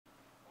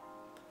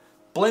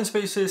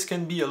Blendspaces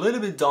can be a little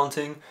bit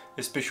daunting,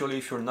 especially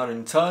if you're not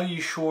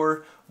entirely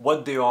sure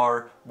what they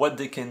are, what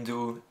they can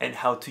do, and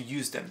how to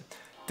use them.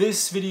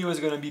 This video is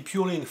going to be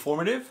purely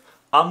informative.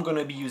 I'm going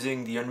to be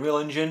using the Unreal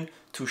Engine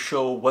to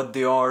show what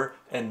they are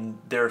and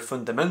their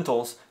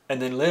fundamentals,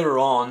 and then later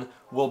on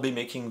we'll be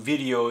making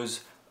videos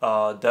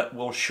that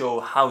will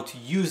show how to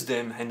use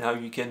them and how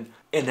you can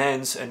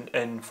enhance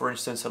and for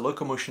instance, a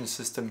locomotion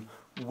system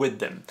with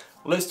them.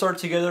 Let's start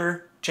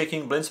together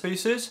checking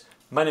Blendspaces.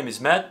 My name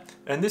is Matt,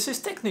 and this is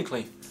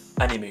technically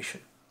animation.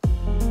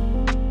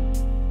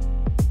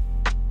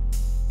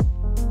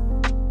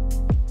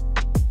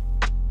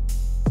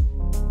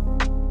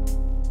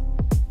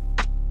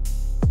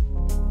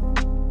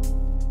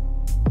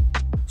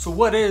 So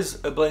what is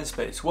a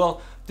Blendspace?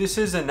 Well, this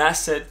is an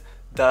asset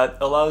that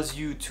allows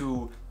you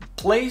to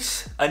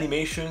place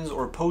animations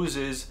or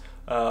poses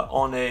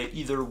on a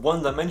either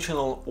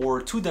one-dimensional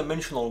or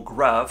two-dimensional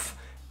graph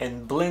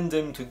and blend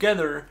them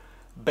together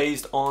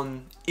based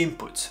on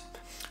inputs.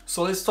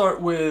 So let's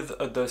start with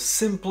the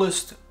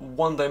simplest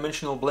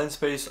one-dimensional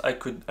Blendspace I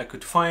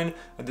could find.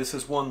 And this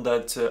is one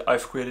that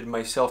I've created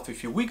myself a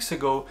few weeks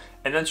ago,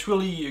 and that's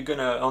really, you're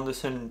gonna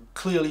understand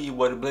clearly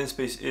what a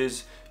Blendspace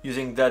is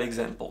using that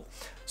example.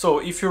 So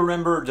if you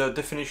remember the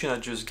definition I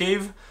just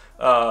gave,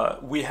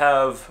 we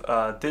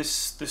have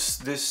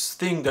this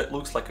thing that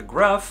looks like a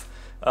graph.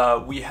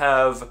 We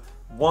have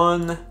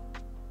one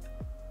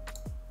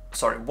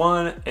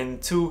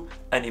and two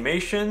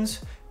animations,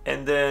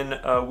 and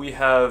then we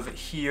have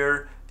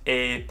here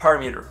a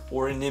parameter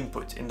or an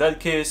input. In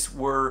that case,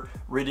 we're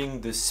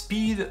reading the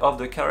speed of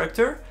the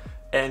character,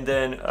 and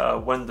then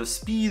when the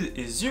speed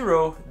is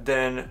 0,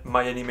 then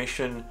my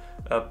animation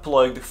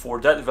plugged for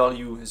that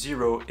value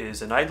 0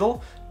 is an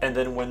idle, and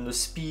then when the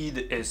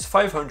speed is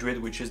 500,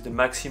 which is the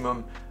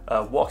maximum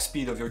walk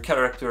speed of your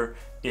character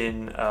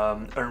in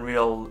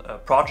Unreal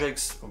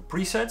projects or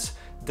presets,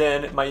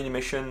 then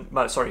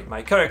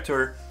my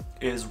character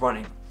is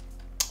running.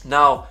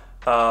 Now,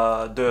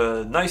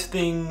 the nice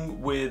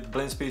thing with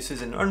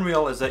Blendspaces in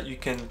Unreal is that you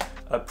can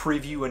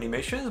preview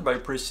animations by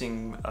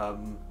pressing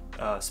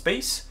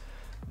space.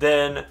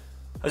 Then,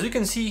 as you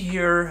can see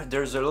here,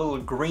 there's a little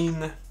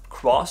green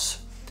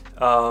cross.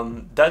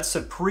 That's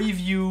a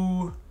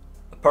preview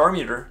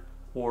parameter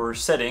or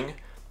setting,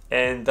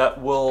 and that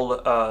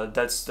will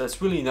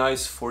that's really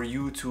nice for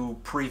you to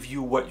preview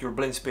what your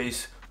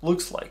Blendspace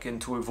looks like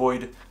and to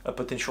avoid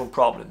potential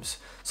problems.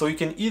 So you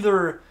can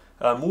either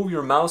move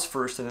your mouse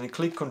first and then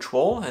click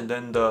Control, and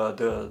then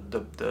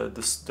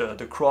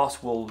the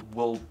cross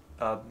will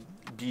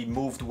be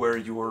moved where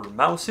your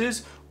mouse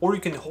is, or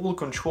you can hold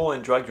Control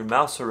and drag your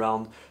mouse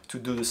around to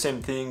do the same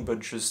thing but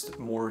just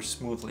more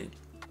smoothly.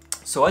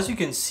 So as you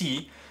can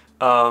see,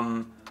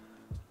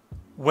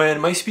 when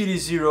my speed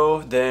is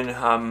 0, then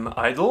I'm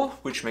idle,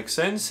 which makes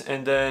sense,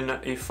 and then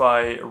if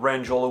I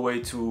range all the way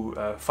to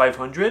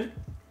 500,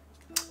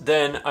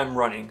 then I'm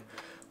running.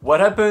 What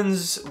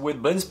happens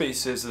with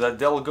Blendspaces is that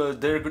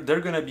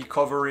they're gonna be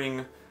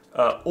covering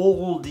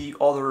all the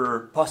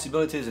other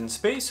possibilities in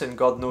space, and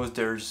God knows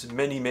there's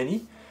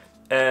many.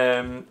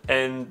 And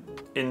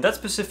in that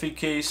specific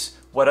case,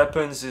 what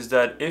happens is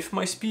that if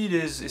my speed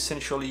is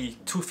essentially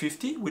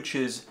 250, which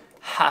is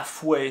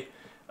halfway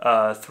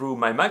through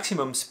my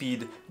maximum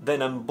speed,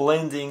 then I'm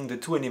blending the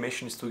two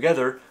animations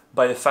together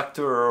by a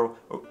factor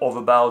of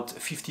about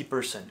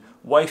 50%.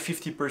 Why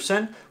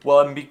 50%?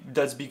 Well,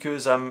 that's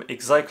because I'm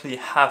exactly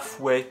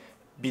halfway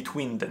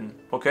between them,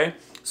 okay?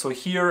 So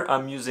here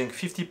I'm using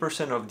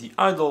 50% of the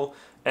idle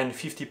and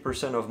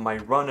 50% of my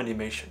run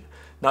animation.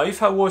 Now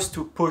if I was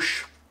to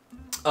push,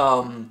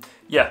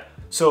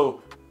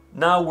 so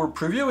now we're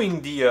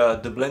previewing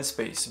the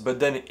Blendspace, but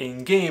then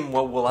in game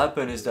what will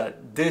happen is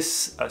that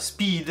this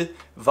speed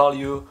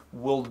value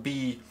would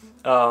be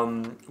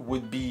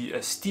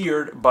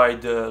steered by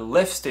the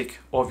left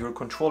stick of your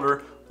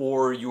controller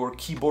or your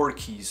keyboard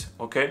keys,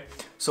 okay?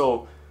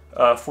 So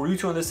for you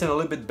to understand a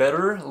little bit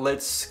better,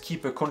 let's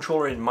keep a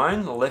controller in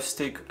mind, the left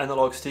stick,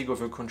 analog stick of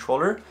your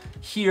controller.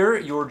 Here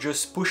you're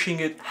just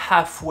pushing it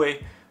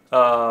halfway,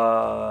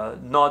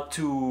 not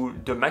to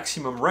the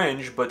maximum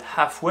range, but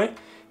halfway.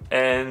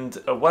 And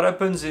what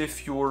happens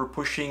if you're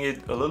pushing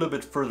it a little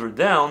bit further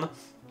down,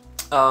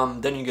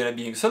 then you're gonna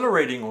be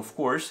accelerating, of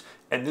course,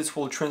 and this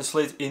will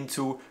translate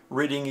into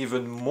reading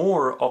even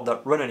more of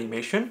that run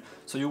animation.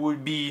 So you will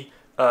be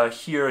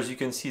here, as you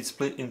can see, it's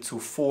split into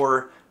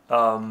 4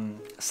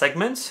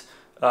 segments.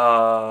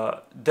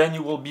 Then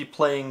you will be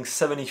playing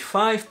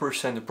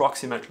 75%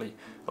 approximately,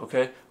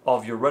 okay,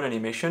 of your run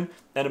animation,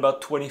 and about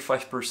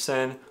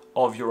 25%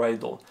 of your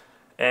idle.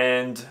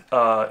 And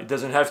it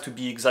doesn't have to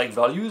be exact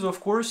values, of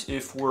course.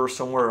 If we're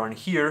somewhere on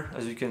here,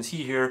 as you can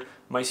see here,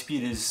 my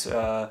speed is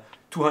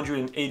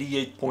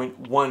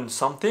 288.1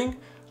 something,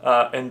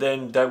 and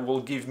then that will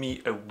give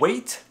me a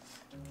weight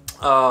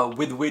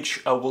with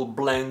which I will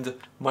blend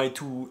my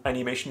two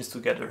animations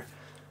together.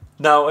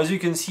 Now, as you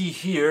can see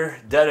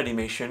here, that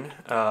animation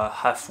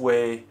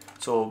halfway,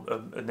 so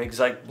an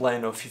exact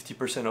blend of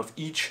 50% of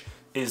each,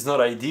 is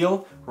not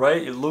ideal,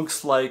 right? It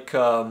looks like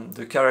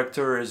the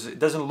character is, it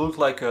doesn't look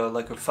like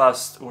a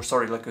fast, or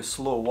sorry, like a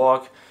slow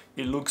walk.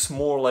 It looks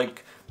more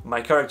like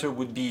my character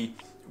would be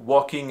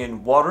walking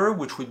in water,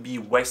 which would be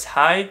waist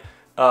high.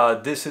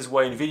 This is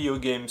why in video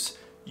games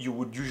you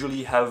would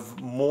usually have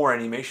more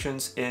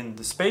animations in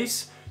the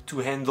space to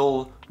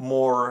handle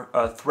more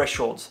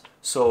thresholds.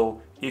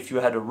 So if you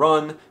had a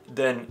run,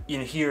 then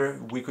in here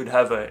we could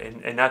have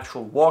an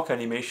actual walk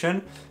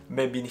animation.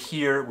 Maybe in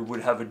here we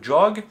would have a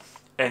jog,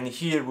 and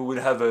here we would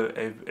have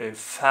a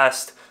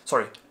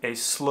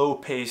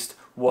slow-paced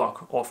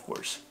walk, of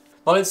course.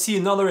 Now let's see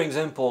another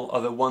example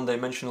of a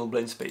one-dimensional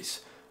blend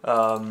space.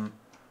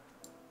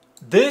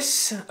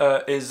 This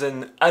is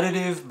an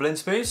additive blend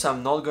space.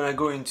 I'm not gonna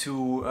go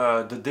into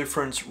the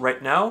difference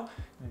right now.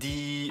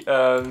 The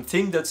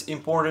thing that's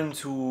important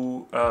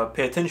to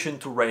pay attention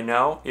to right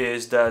now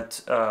is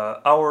that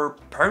our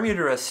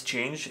parameter has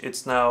changed.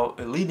 It's now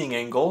a leading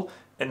angle,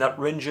 and that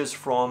ranges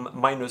from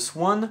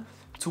 -1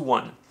 to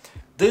 1.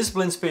 This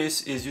blend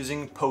space is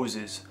using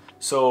poses.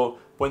 So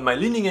when my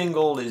leading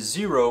angle is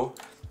 0,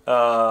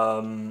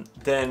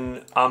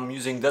 then I'm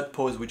using that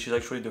pose, which is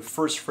actually the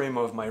first frame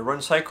of my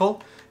run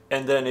cycle.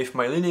 And then if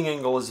my leading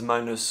angle is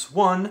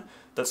 -1,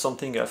 that's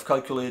something I've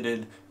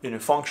calculated in a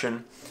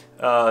function,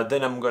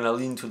 then I'm gonna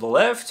lean to the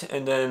left,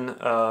 and then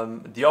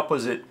the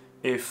opposite,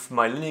 if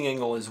my leading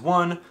angle is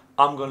 1,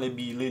 I'm gonna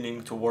be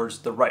leaning towards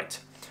the right.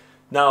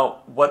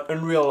 Now, what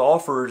Unreal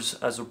offers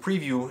as a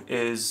preview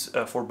is,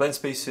 for blend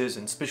spaces,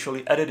 and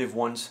especially additive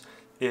ones,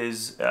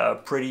 is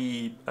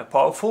pretty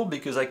powerful,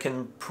 because I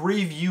can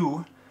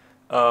preview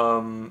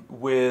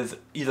with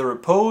either a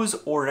pose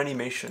or an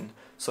animation.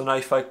 So now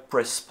if I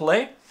press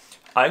play,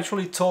 I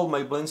actually told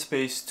my blend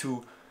space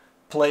to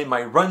play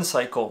my run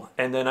cycle,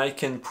 and then I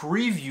can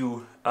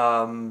preview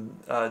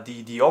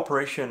the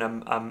operation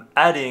I'm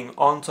adding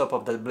on top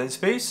of that blend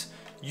space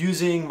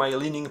using my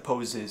leaning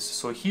poses.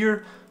 So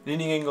here,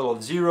 leaning angle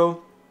of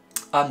 0,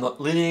 I'm not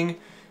leaning.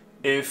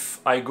 If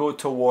I go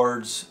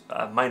towards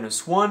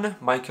 -1,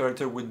 my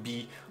character would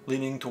be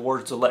leaning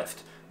towards the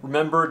left.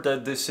 Remember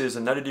that this is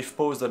an additive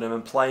pose that I'm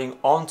applying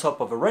on top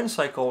of a run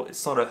cycle.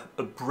 It's not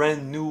a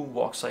brand new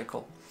walk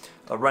cycle,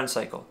 a run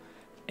cycle.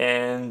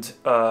 And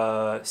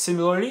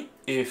similarly,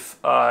 if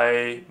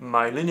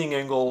my leaning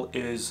angle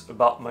is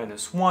about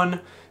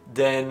 -1,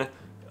 then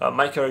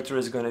my character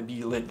is going to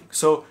be leaning.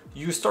 So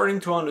you're starting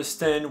to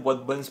understand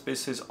what blend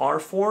spaces are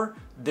for.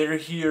 They're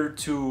here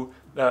to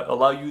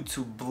allow you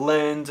to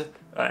blend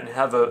and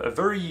have a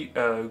very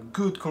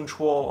good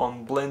control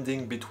on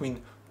blending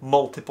between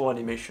multiple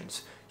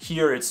animations.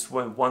 Here it's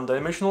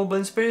one-dimensional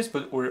blend space,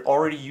 but we're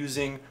already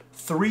using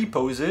 3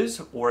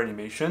 poses or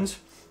animations,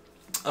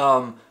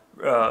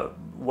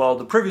 while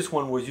the previous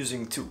one was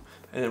using 2.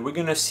 And then we're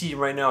gonna see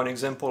right now an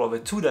example of a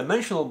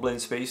 2-dimensional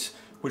blend space,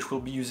 which will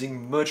be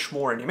using much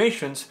more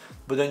animations,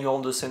 but then you'll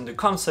understand the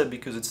concept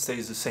because it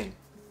stays the same.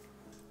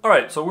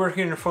 Alright, so we're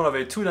here in front of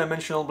a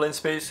 2-dimensional blend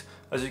space.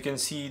 As you can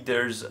see,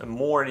 there's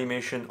more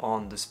animation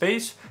on the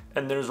space,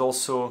 and there's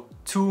also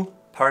 2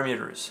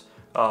 parameters.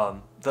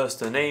 Thus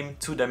the name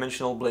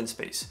 2-dimensional blend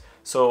space.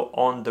 So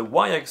on the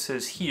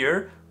y-axis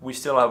here, we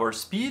still have our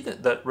speed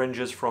that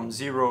ranges from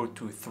 0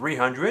 to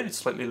 300. It's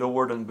slightly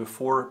lower than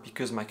before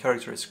because my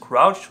character is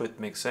crouched, so it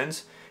makes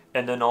sense.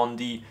 And then on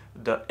the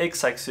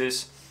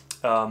x-axis,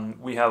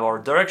 we have our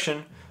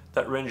direction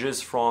that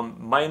ranges from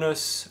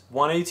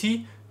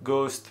 -180,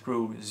 goes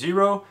through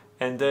 0,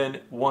 and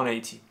then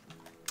 180.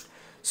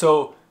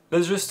 So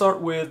let's just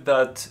start with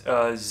that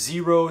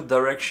 0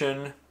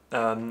 direction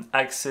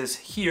axis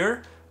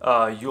here.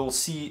 You'll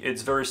see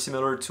it's very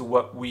similar to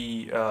what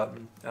we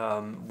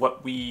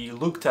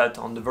looked at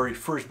on the very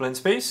first blend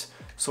space.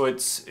 So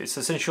it's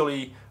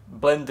essentially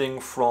blending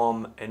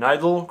from an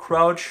idle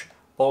crouch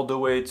all the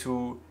way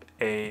to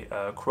a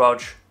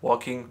crouch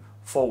walking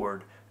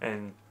forward.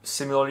 And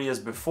similarly as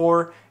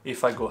before,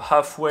 if I go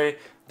halfway,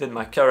 then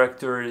my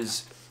character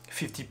is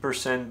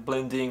 50%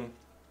 blending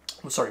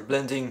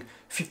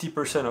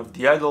 50% of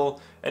the idle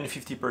and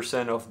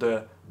 50% of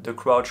the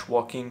crouch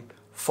walking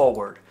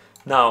forward.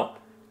 Now,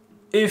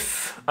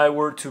 if I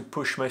were to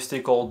push my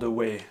stick all the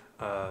way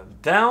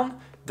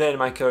down, then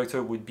my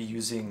character would be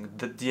using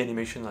the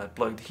animation I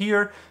plugged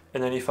here.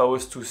 And then if I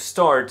was to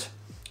start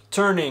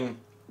turning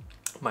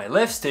my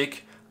left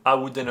stick, I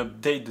would then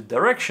update the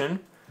direction.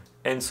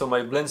 And so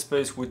my blend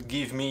space would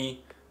give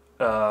me,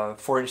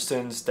 for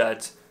instance,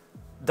 that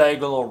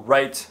diagonal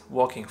right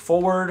walking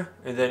forward.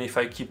 And then if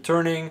I keep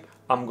turning,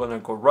 I'm gonna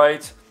go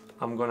right,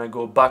 I'm gonna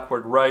go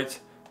backward right,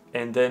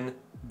 and then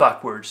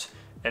backwards.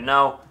 And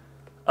now,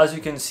 as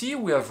you can see,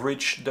 we have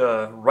reached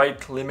the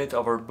right limit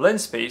of our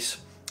blend space,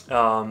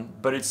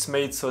 but it's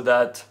made so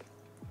that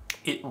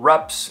it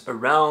wraps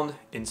around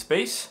in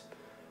space,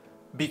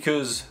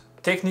 because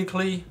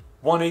technically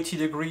 180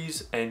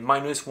 degrees and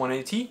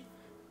 -180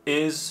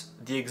 is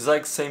the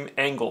exact same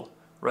angle,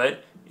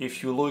 right?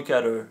 If you look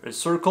at a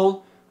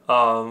circle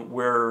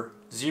where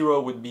 0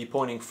 would be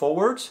pointing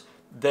forwards,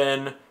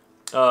 then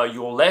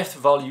your left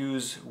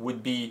values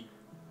would be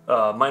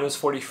minus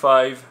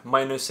 45,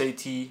 minus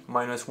 80,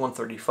 minus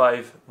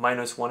 135,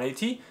 minus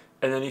 180.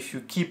 And then if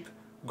you keep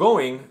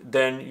going,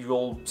 then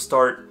you'll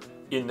start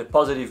in the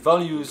positive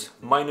values,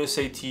 minus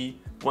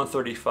 80,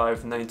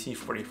 135, 90,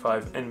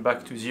 45, and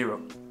back to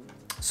 0.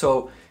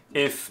 So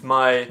if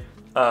my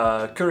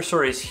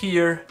cursor is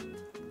here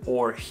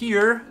or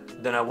here,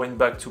 then I went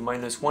back to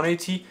minus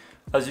 180.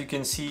 As you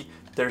can see,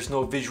 there's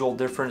no visual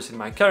difference in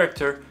my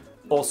character,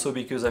 also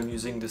because I'm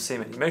using the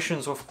same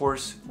animations, of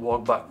course,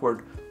 walk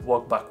backward,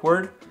 walk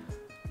backward.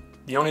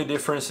 The only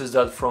difference is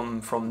that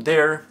from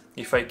there,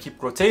 if I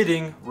keep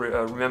rotating,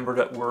 remember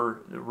that we're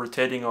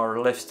rotating our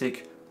left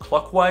stick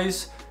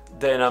clockwise,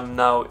 then I'm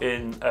now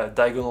in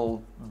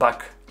diagonal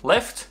back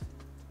left,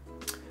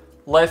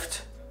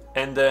 left,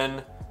 and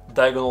then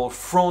diagonal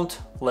front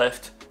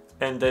left,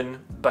 and then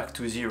back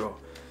to 0.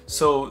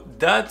 So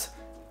that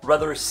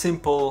rather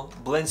simple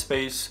blend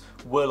space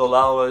will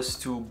allow us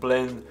to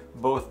blend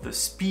both the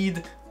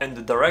speed and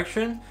the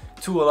direction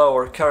to allow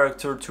our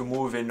character to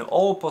move in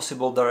all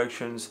possible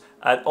directions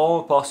at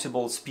all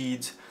possible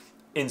speeds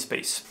in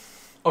space.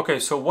 Okay,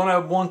 so what I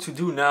want to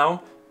do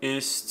now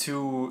is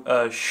to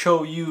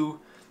show you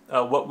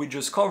what we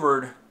just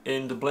covered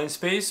in the blend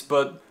space,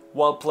 but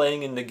while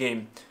playing in the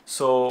game.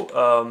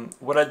 So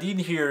what I did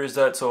here is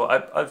that, so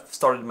I've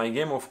started my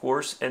game, of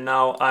course, and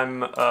now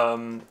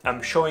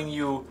I'm showing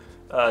you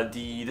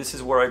this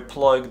is where I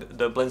plugged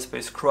the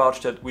Blendspace Crux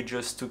that we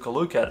just took a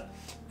look at.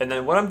 And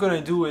then what I'm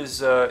going to do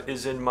is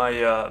in my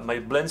my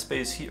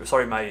Blendspace here,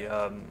 sorry,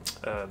 my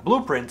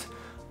blueprint,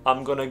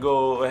 I'm going to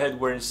go ahead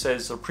where it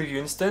says preview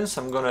instance.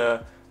 I'm going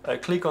to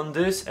click on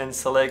this and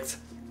select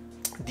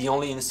the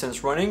only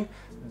instance running.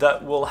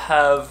 That will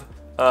have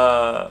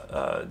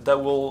that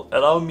will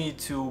allow me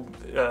to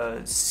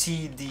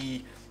see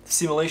the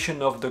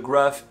simulation of the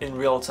graph in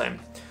real time.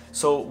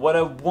 So what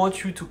I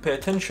want you to pay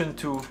attention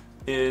to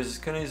is,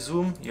 can I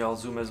zoom? Yeah, I'll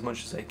zoom as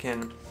much as I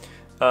can.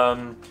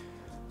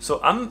 So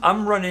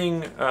I'm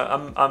running,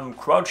 I'm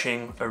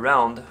crouching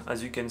around,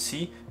 as you can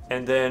see,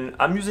 and then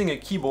I'm using a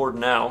keyboard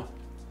now.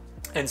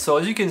 And so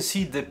as you can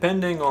see,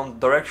 depending on the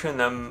direction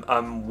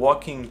I'm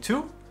walking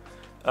to,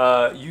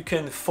 you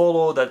can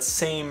follow that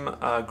same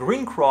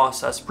green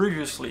cross as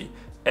previously,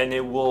 and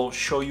it will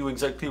show you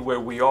exactly where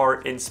we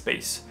are in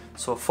space.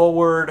 So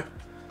forward,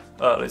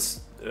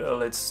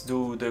 let's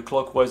do the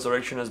clockwise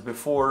direction as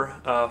before.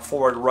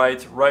 Forward,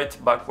 right, right,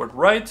 backward,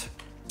 right,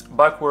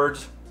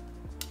 backwards,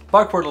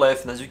 backward,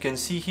 left. And as you can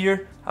see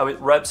here, how it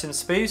wraps in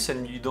space,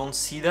 and you don't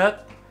see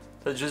that.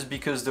 That's just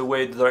because the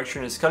way the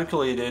direction is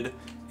calculated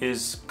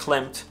is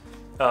clamped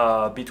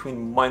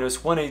between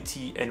minus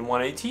 180 and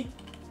 180.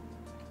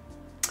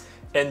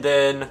 And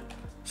then,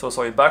 so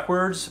sorry,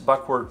 backwards,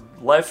 backward,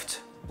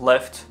 left,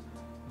 left,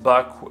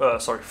 back,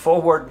 sorry,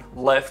 forward,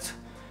 left,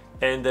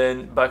 and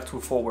then back to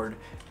forward.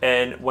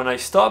 And when I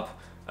stop,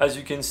 as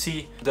you can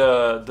see,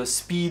 the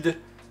speed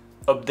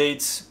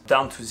updates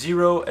down to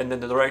 0, and then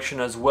the direction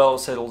as well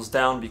settles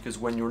down, because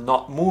when you're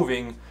not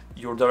moving,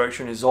 your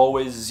direction is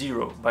always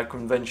 0 by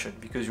convention,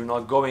 because you're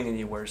not going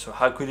anywhere. So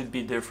how could it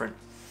be different?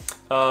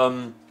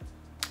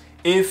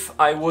 If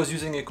I was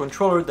using a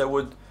controller that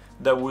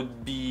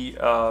would be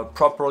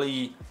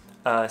properly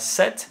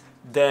set,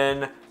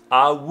 then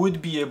I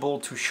would be able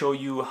to show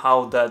you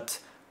how that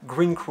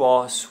green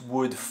cross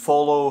would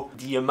follow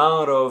the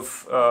amount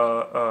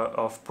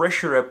of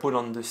pressure I put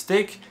on the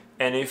stick.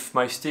 And if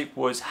my stick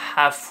was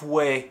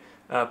halfway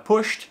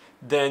pushed,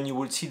 then you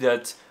would see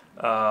that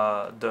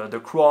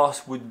the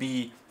cross would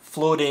be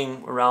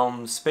floating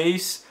around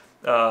space,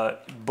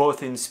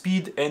 both in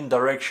speed and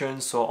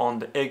direction, so on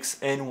the X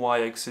and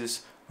Y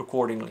axis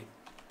accordingly.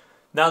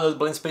 Now that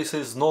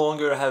Blendspaces no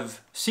longer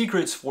have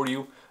secrets for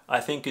you, I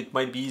think it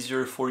might be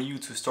easier for you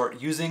to start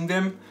using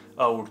them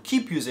or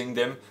keep using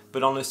them,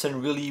 but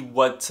understand really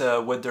what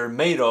they're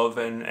made of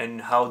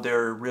and how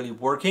they're really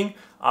working.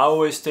 I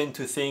always tend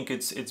to think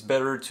it's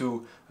better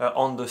to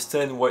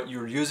understand what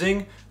you're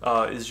using.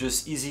 It's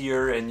just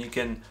easier, and you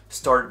can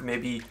start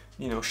maybe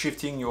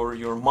shifting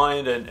your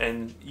mind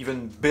and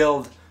even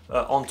build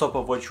on top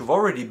of what you've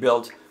already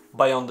built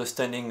by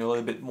understanding a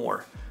little bit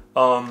more.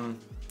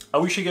 I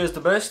wish you guys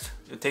the best.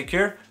 Take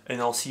care, and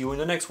I'll see you in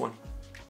the next one.